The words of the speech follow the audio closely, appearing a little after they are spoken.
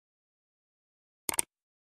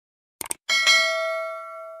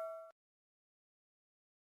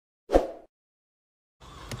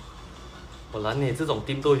我懒呢，这种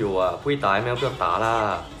team 都有啊，不会打 ML 不要打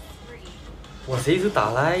啦。我谁是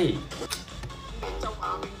打来？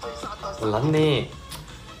我懒呢。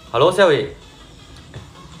Hello， 夏伟。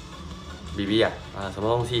BB 啊，什么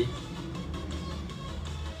东西？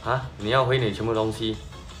啊，你要回你全部东西？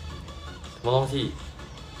什么东西？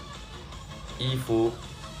衣服，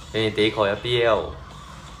给你decor 要 BL。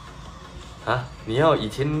啊，你要以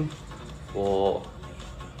前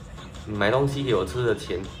你买东西给我吃的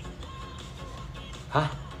钱。啊，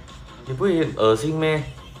你不会很恶心咩？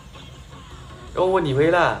要问你回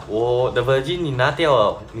啦，我的 Virgin 你拿掉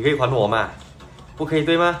了，你可以还我吗？不可以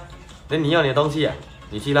对吗？那你要你的东西啊，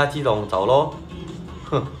你去垃圾桶找咯。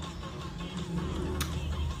哼。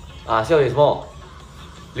啊，笑点什么？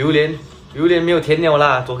榴莲没有甜了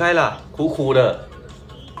啦，走开啦，苦苦的。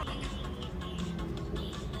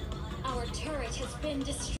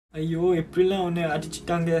Ayo, April lah on ada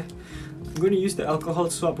citang I'm going to use the alcohol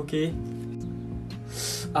swab, okay?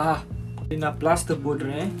 நான் plaster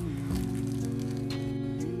போடுறேன்.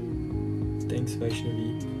 Thanks, Vaishnavi.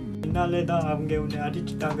 என்னால தான் அவங்க உன்னை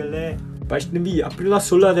அடிச்சிட்டாங்கல. Vaishnavi, அப்படிலாம்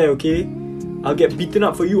சொல்லாத, okay? I'll get beaten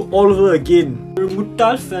up for you all over again. You're a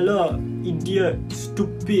mutal fella, idiot,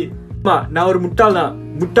 stupid. Ma, நான் ஒரு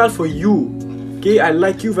முட்டாள் for you. Okay, I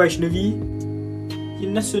like you, Vaishnavi.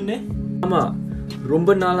 என்ன சொன்ன? ஆமா, ரொம்ப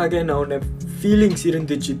நாளாக நான் உன்னை feelings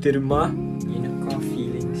இருந்துச்சு தெரியுமா? எனக்கும்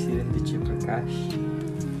feelings இருந்துச்சு Prakash.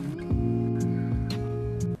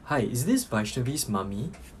 Hi, is this Vaishnavi's mummy?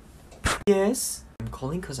 Yes. I'm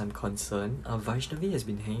calling because I'm concerned. Vaishnavi has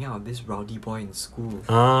been hanging out with this rowdy boy in school.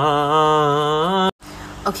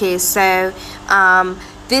 Okay, so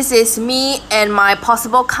this is me and my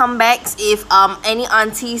possible comebacks if any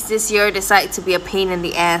aunties this year decide to be a pain in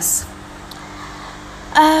the ass.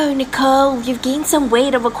 Oh, Nicole, you've gained some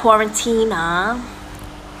weight over quarantine, huh?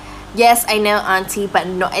 Yes, I know, auntie, but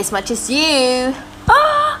not as much as you.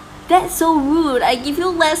 Ah, that's so rude. I give you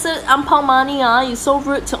lesser ampao money, huh? You're so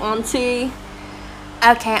rude to auntie.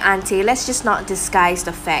 Okay, auntie, let's just not disguise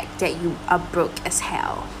the fact that you are broke as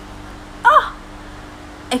hell. Ah!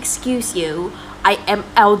 Excuse you, I am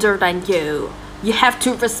elder than you. You have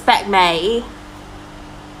to respect me.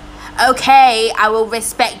 Okay, I will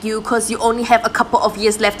respect you because you only have a couple of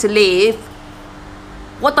years left to live.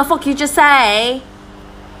 What the fuck you just say?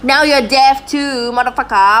 Now you're deaf too,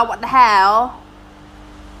 motherfucker. What the hell?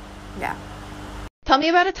 Yeah. Tell me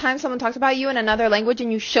about a time someone talked about you in another language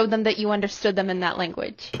and you showed them that you understood them in that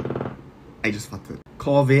language. I just farted.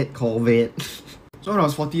 COVID. So when I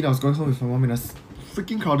was 14, I was going home with my mom in a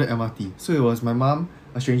freaking crowded MRT. So it was my mom,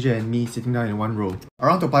 a stranger, and me sitting down in one row.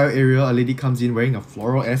 Around the Toa Payoh area, a lady comes in wearing a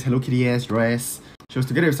floral-ass Hello Kitty-ass dress. She was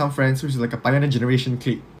together with some friends, so she's like a Pioneer Generation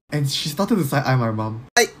clique. And she started to side-eye my mom.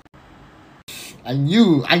 I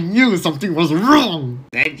knew something was wrong!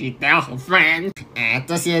 Then she tell her friend,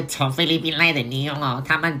 这些从菲律宾来的女佣哦，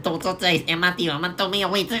她们都坐在 MRT， 我们都没有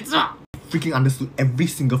位置坐。 Freaking understood every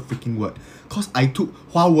single freaking word. Cause I took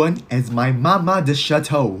Hua Wen as my mama de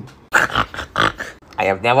chateau. I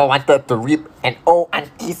have never wanted to rip an old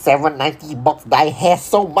auntie 790 box dye hair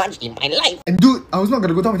so much in my life. And dude, I was not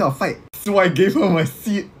gonna go down without a fight. So I gave her my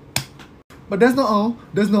seat. But that's not all.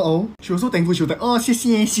 She was so thankful. She was like, 谢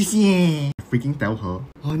谢. Freaking tell her,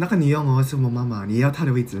 那个女佣是我妈妈，你要她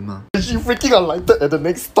的位置吗? And she freaking alighted at the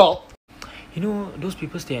next stop. You know, those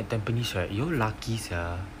people stay at Tampines, right? You're lucky,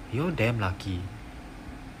 sir. You're damn lucky.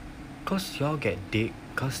 Cause y'all get dick,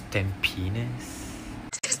 cause Tampines.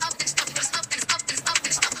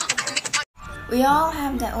 We all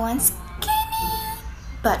have that one skinny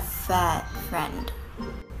but fat friend.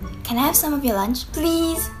 Can I have some of your lunch,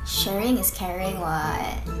 please? Sharing is caring,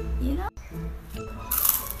 what? You know?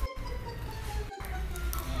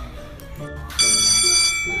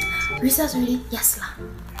 Recess already? Yes lah.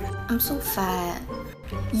 I'm so fat.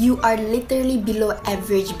 You are literally below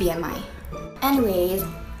average BMI. Anyways.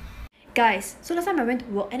 Guys, so last time I went to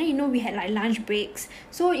work and then you know we had like lunch breaks.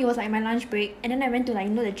 So it was like my lunch break and then I went to like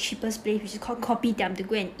the cheapest place which is called Kopitiam to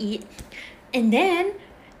go and eat. And then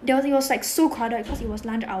it was like so crowded because it was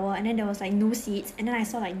lunch hour and then there was like no seats. And then I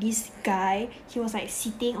saw like this guy, he was like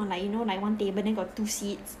sitting on like like one table then got two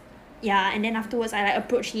seats. Yeah, and then afterwards I like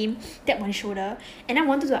approached him, tapped on his shoulder, and I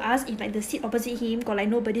wanted to ask if like the seat opposite him got like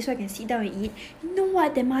nobody so I can sit down and eat. You know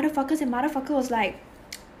what? The motherfucker was like,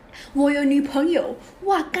 我有女朋友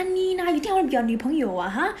哇干你呢 you think I want to be your 女朋友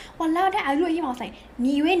啊 huh? Walao, then I looked at him, I was like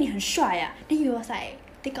你以为你很帅啊 then he was like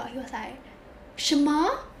he was like 什么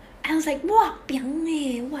I was like 哇 biang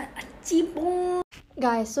eh what鸡崩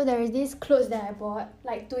Guys, so there is this clothes that I bought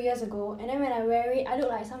like 2 years ago and then when I wear it I look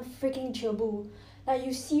like some freaking gerbil. Like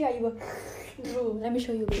you see right, you will let me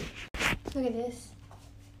show you, wait. Look at this.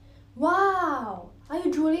 Wow! Are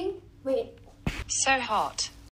you drooling? Wait. So hot.